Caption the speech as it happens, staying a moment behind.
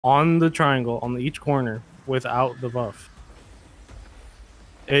on the triangle on each corner without the buff.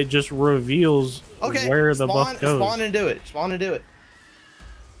 It just reveals where the buff goes. Spawn and do it. Spawn and do it.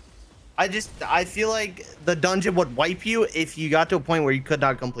 I feel like the dungeon would wipe you if you got to a point where you could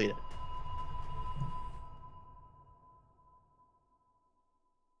not complete it.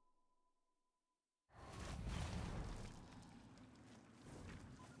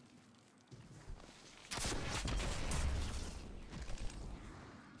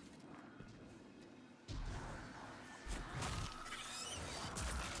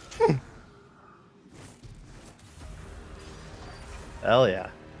 Hell yeah.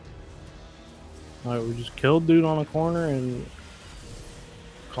 Alright, we just killed dude on a corner and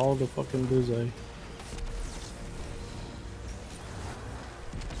called a fucking busy.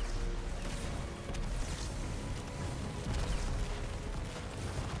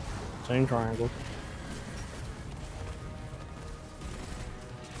 Same triangle.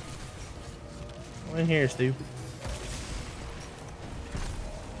 Come in here, stupid.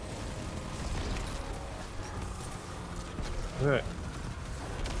 Okay.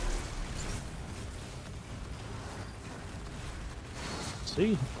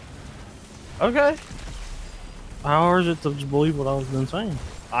 See. Okay. How hard is it to just believe what I was been saying?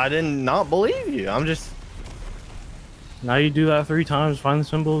 I did not believe you. I'm just. Now you do that 3 times, find the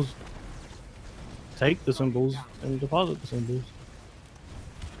symbols, take the symbols, and deposit the symbols.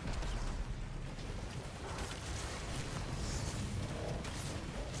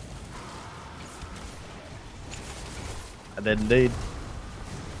 I did indeed.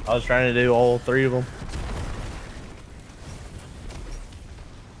 I was trying to do all 3 of them.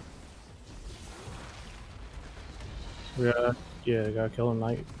 Yeah, gotta kill a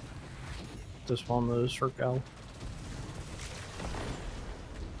knight to spawn the circle.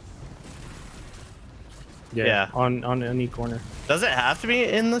 Yeah, on any corner. Does it have to be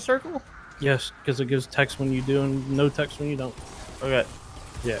in the circle? Yes, because it gives text when you do and no text when you don't. Okay.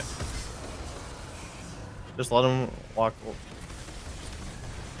 Yeah. Just let them walk.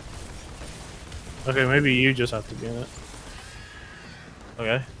 Okay, maybe you just have to be in it.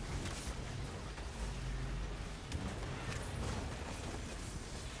 Okay.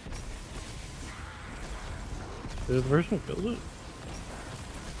 Did the person kill it?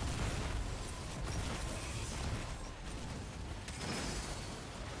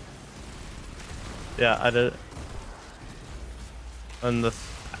 Yeah, I did it. And the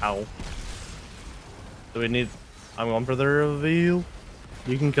ow. Do we need? I'm going for the reveal.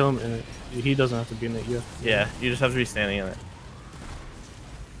 You can kill him in it. He doesn't have to be in it. Yeah, you just have to be standing in it.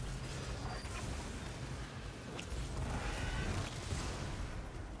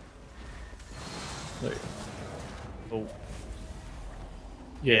 There you go. Oh.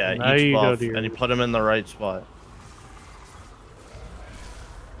 Yeah, Yeah, each buff, and you put them in the right spot.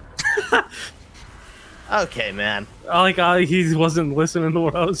 Okay, man. He wasn't listening to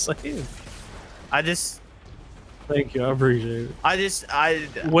what I was saying. Thank you, I appreciate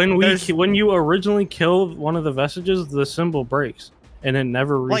it. When you originally kill one of the vestiges, the symbol breaks and it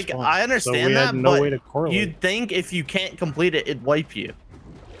never respawns. Like, I understand so we that, had no but way to correlate. You'd think if you can't complete it, it'd wipe you.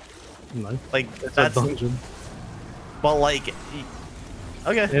 No, like that's a dungeon. But like,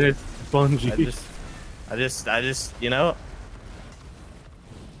 okay. And it's Bungie. I just, you know.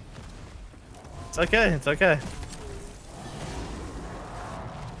 It's okay. It's okay.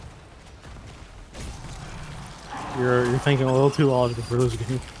 You're thinking a little too logical for this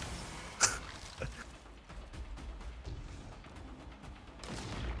game.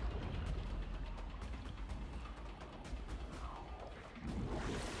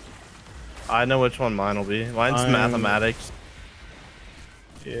 I know which one mine will be. Mine's mathematics.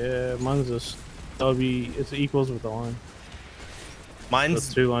 Yeah, mine's a stubby. It's equals with the line. Mine's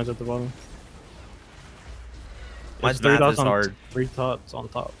so 2 lines at the bottom. Mine's math is hard. 3 dots on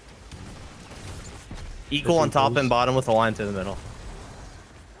top. Equal on top and bottom with a line to the middle.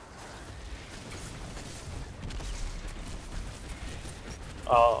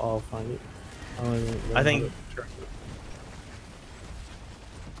 I'll find it. I think.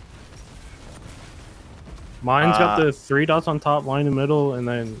 Mine's got the 3 dots on top, line in the middle, and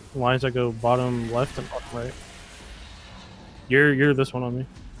then lines that go bottom left and bottom right. You're this one on me.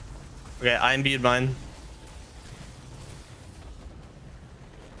 Okay, I imbued mine.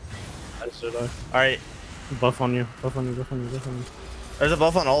 Alright. Buff on you. Buff on you. Buff on you. Buff on you. There's a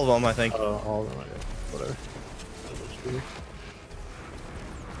buff on all of them, I think. All of them. Okay. Whatever.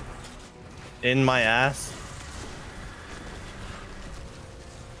 In my ass.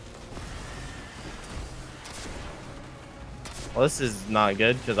 Well, this is not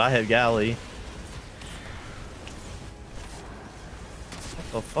good, because I have galley.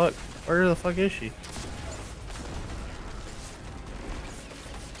 What the fuck? Where the fuck is she?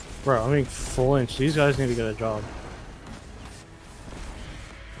 Bro, I mean, full inch. These guys need to get a job.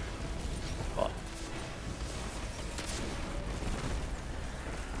 Fuck.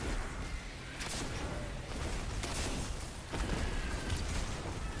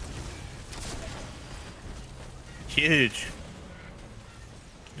 Huge.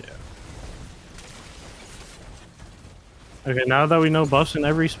 Yeah. Okay, now that we know buffs in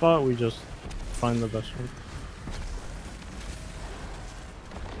every spot, we just find the best one.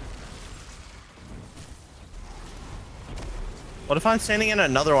 What if I'm standing in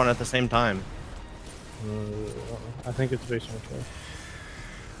another one at the same time? I think it's based on choice.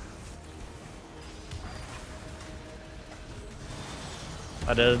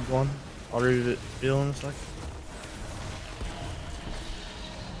 I did one. I'll reveal in a sec.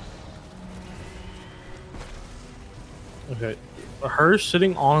 Okay, her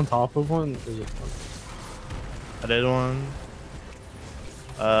sitting on top of one is a fun. I did one.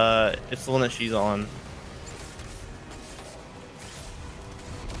 It's the one that she's on.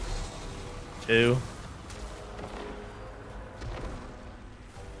 2.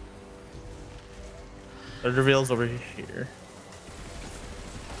 Third reveal's over here.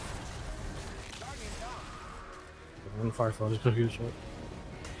 One Firefly just took a shot.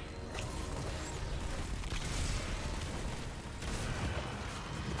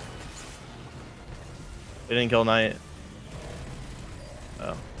 We didn't kill Knight.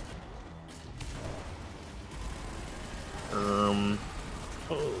 Oh.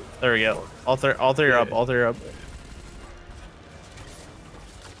 There we go. All three are up. All three are up.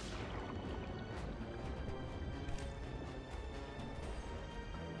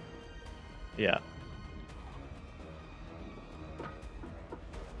 Yeah.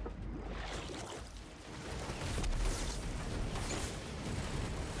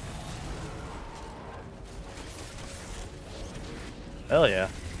 Hell yeah.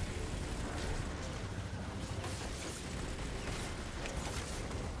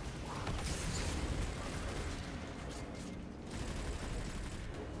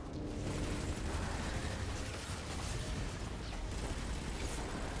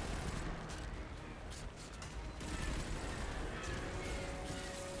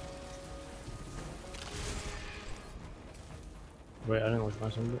 Wait, I didn't look my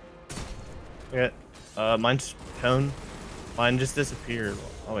symbol. Okay. Mine's cone. Mine just disappeared.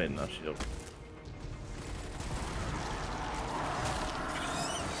 Oh wait, no shield.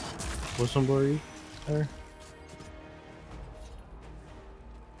 What symbol are you there?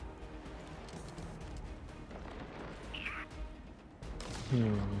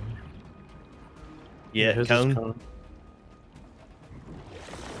 Yeah, his is cone.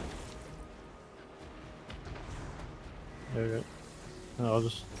 There we go. I'll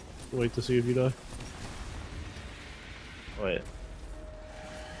just wait to see if you die. Wait.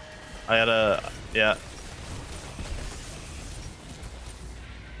 I gotta. Yeah.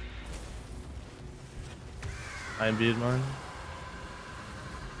 I imbued mine.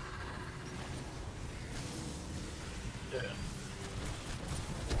 Yeah.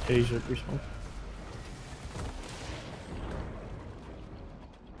 Asia respawn.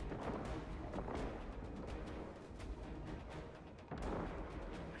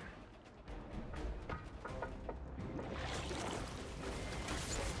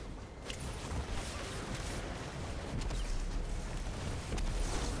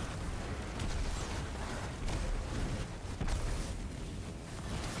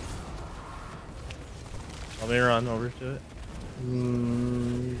 Let me run over to it.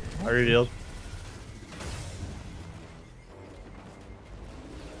 I revealed.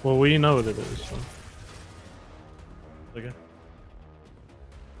 Well, we know what it is. So. Okay.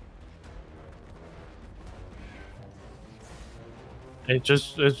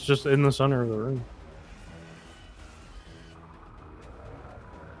 It's just in the center of the room.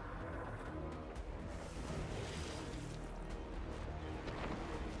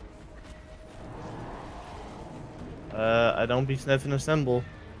 I don't be sniffing a symbol.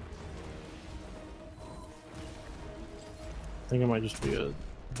 I think it might just be a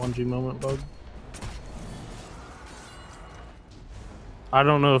 1G moment bug. I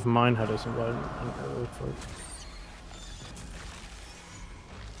don't know if mine had a symbol. I don't really look for it.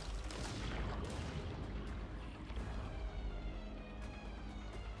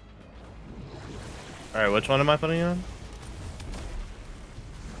 Alright, which one am I putting on?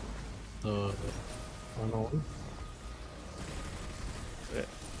 The final one. Okay.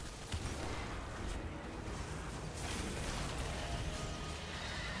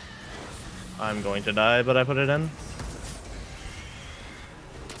 I'm going to die, but I put it in.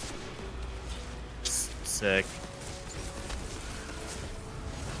 sick.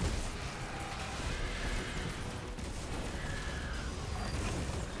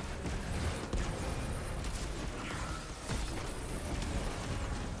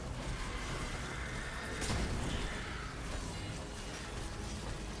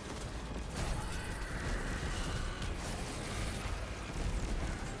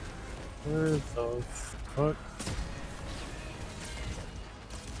 Where the fuck?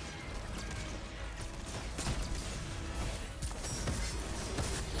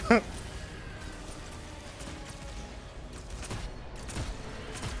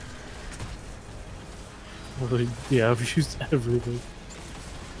 Well, yeah, I've used everything.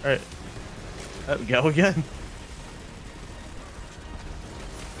 Alright. Go again.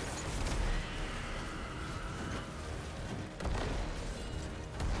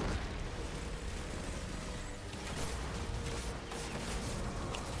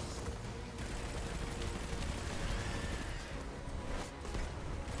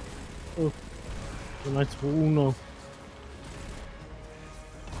 Oh, the nice uno.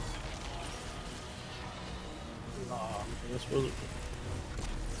 Nah, this was.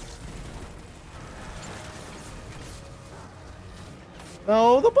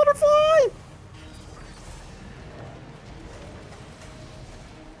 No, the butterfly!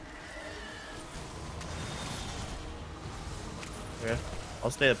 Okay, I'll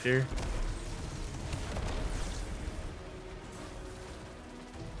stay up here.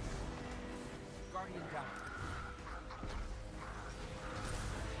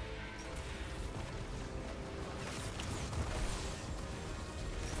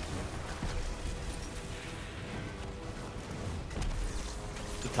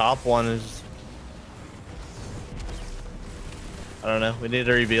 The top one is... I don't know, we need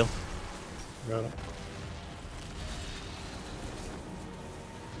a reveal. Got it.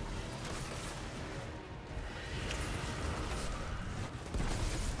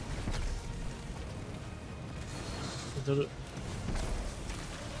 I did it.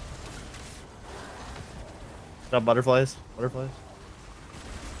 Got butterflies? Butterflies?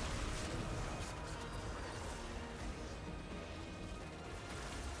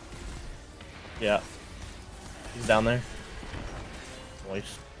 Yeah. He's down there.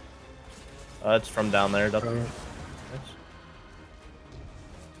 Nice. It's from down there. Nice.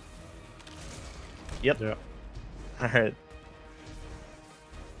 Yep. Yeah. Alright.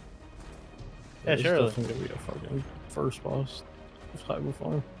 Yeah, This sure. doesn't gonna be a fucking first boss of Cyber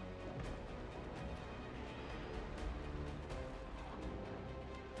Farm.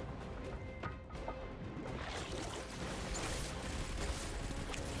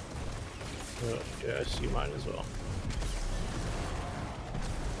 Yeah, I see mine as well.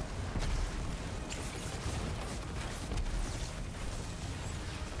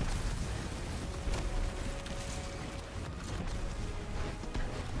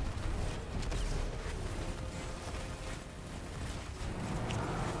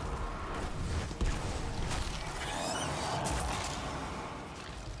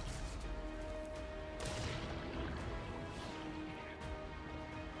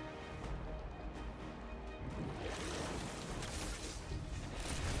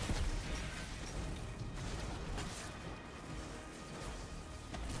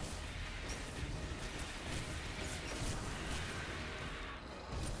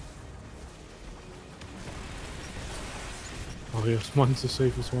 Oh yes, mine's the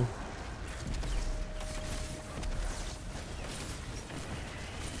safest one.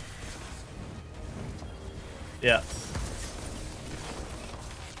 Yeah.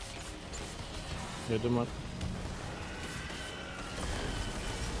 Yeah, did mine.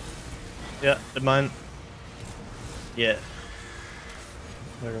 Yeah, did mine. Yeah.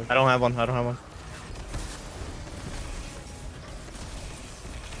 Okay. I don't have one. I don't have one.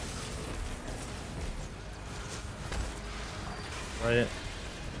 Right.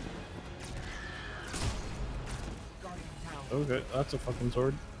 Okay, that's a fucking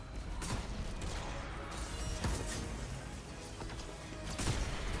sword.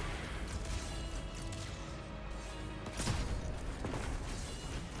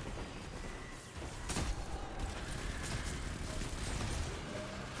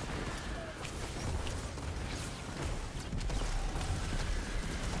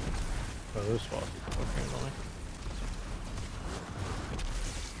 Oh, this spot. Okay, annoying.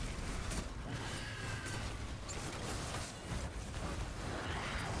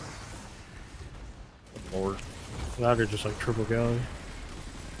 Lord. That or just like triple gallery.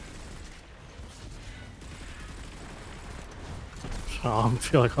 I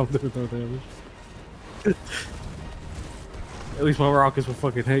feel like I'm doing no damage. At least my rockets will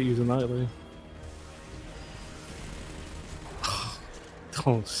fucking hit using Nightly.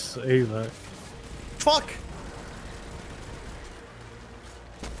 Don't say that. Fuck!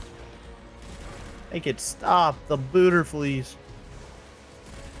 Make it stop, the booter fleas.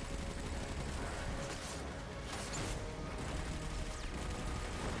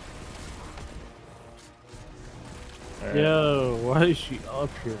 Right. Yo, why is she up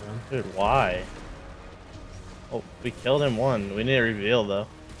here, man? Dude, why? Oh, we killed him one. We need to reveal though.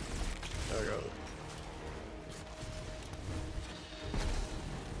 There we go.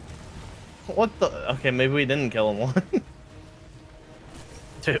 What the? Okay, maybe we didn't kill him one.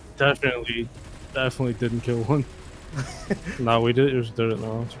 Definitely didn't kill one. No, we did. It did it in the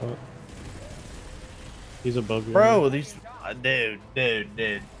wrong spot. He's above you. Bro, these. Dude.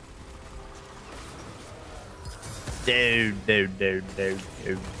 Dude.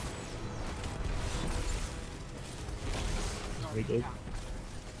 We good.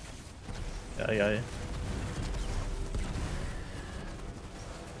 Yeah.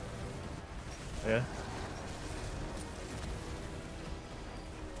 Yeah.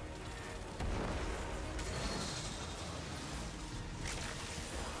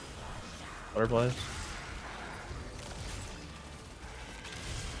 Butterflies.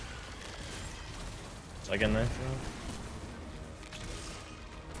 Second Nexus.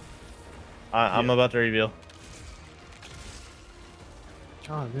 I'm about to reveal.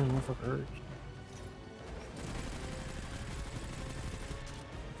 God damn, motherfucker hurt.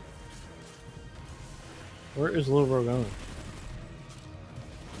 Where is little bro going?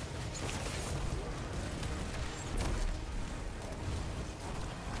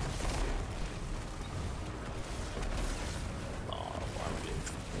 Oh, why am I getting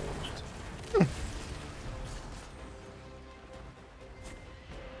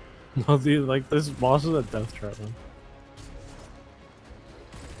forced? No, dude, like this boss is a death trap, man.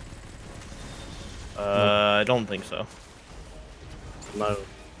 I don't think so. No.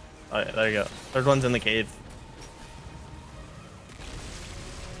 Alright, there you go. Third one's in the cave.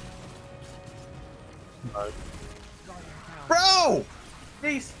 No. Bro!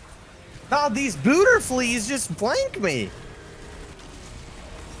 These booter fleas just flank me.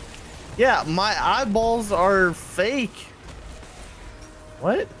 Yeah, my eyeballs are fake.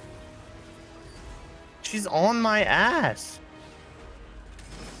 What? She's on my ass.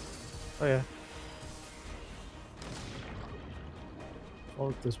 Oh yeah.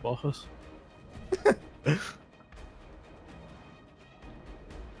 Fuck this boss.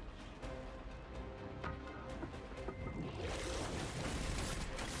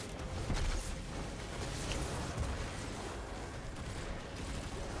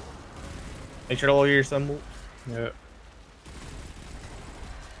 Make sure to lower your symbol. Yeah.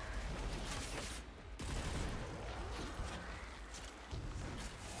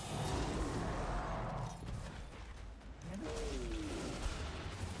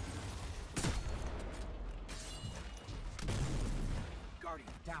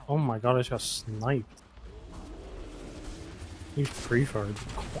 Oh my god, I just got sniped. He's pre-fired.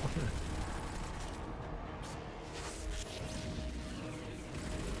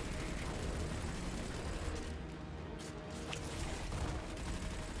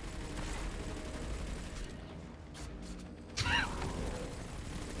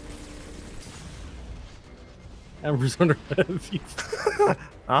 Ember's under heavy.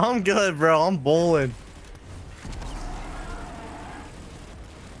 I'm good, bro. I'm bowling.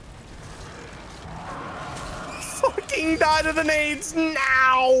 Fucking die to the nades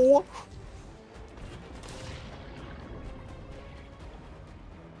now!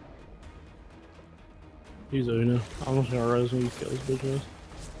 He's Una. I'm just gonna res when you kill this bitch ass.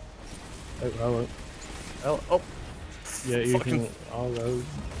 Hey, hello. Oh. Yeah, you Fucking... can. I'll go.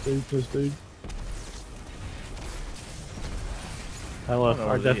 Dude, this dude. Hello,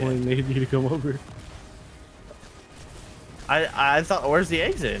 I definitely need you to come over. I thought, where's the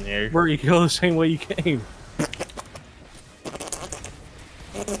exit in here? Where you go the same way you came.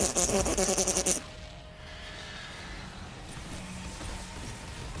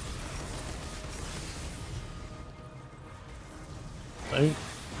 Thanks.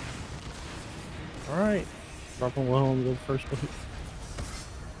 Alright. Drop him well and go first place.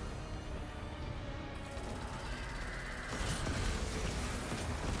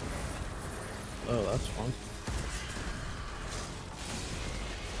 Oh, that's fun.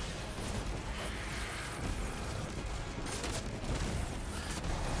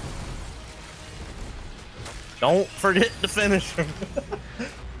 Don't forget to finish him.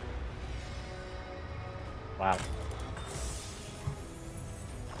 Wow.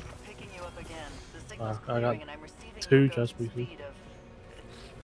 Picking you up again. The signal's I got clearing and I'm receiving 2 echoes chest at the pieces. speed of